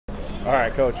All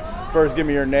right, Coach. First, give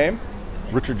me your name.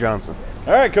 Richard Johnson.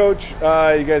 All right, Coach.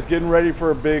 You guys getting ready for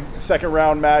a big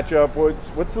second-round matchup?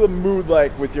 What's the mood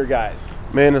like with your guys?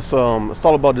 Man, it's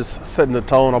all about just setting the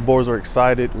tone. Our boys are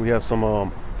excited. We have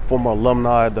some former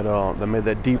alumni that made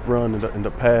that deep run in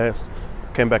the past.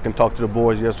 Came back and talked to the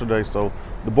boys yesterday, so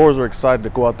the boys are excited to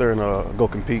go out there and go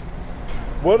compete.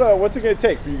 What's it going to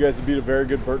take for you guys to beat a very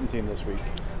good Burton team this week?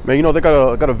 Man, they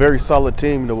got a very solid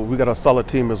team. We got a solid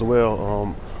team as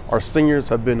well. Our seniors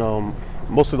have been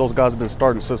most of those guys have been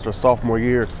starting since their sophomore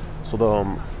year,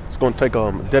 so it's going to take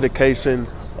dedication,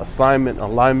 assignment,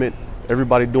 alignment,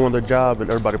 everybody doing their job, and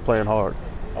everybody playing hard.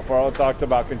 Farrell talked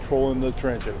about controlling the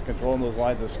trenches, controlling those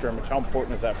lines of scrimmage. How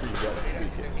important is that for you guys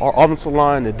this weekend? Our offensive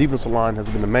line and defensive line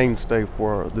has been the mainstay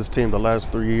for this team the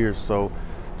last 3 years. So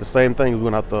the same thing,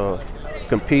 we're going to have to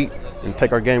compete and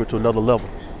take our game to another level.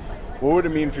 What would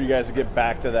it mean for you guys to get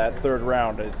back to that third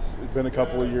round? It's been a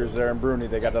couple of years there in Bruni.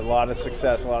 They got a lot of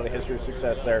success, a lot of history of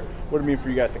success there. What would it mean for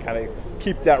you guys to kind of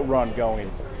keep that run going?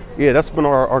 Yeah, that's been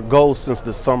our goal since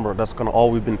this summer. That's kind of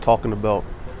all we've been talking about.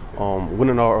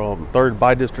 Winning our third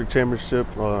bi-district championship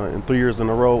in 3 years in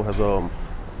a row has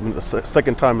the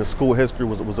second time in school history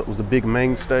was a big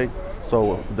mainstay.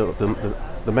 So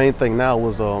the main thing now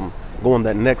was going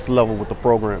that next level with the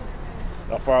program.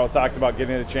 Farrell talked about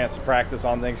getting a chance to practice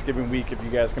on Thanksgiving week. If you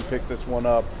guys can pick this one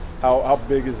up, how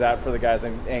big is that for the guys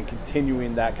and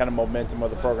continuing that kind of momentum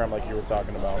of the program like you were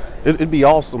talking about? It'd be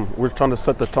awesome. We're trying to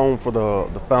set the tone for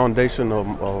the foundation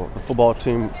of the football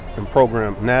team and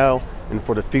program now and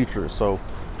for the future. So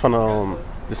trying to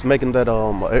just making that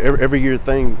every year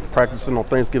thing, practicing on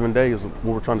Thanksgiving Day is what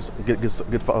we're trying to get.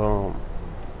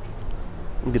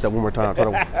 Let me get that one more time.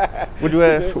 What'd you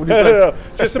ask? What'd you say? No.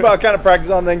 Just about kind of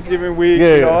practice on Thanksgiving week.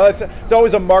 Yeah. It's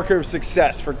always a marker of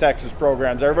success for Texas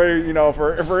programs. Everybody,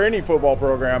 for any football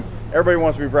program, everybody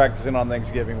wants to be practicing on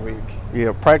Thanksgiving week.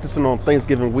 Yeah, practicing on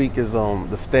Thanksgiving week is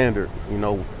the standard.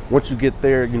 Once you get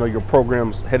there, your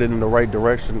program's headed in the right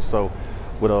direction. So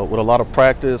with a lot of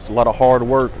practice, a lot of hard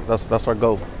work, that's our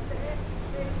goal.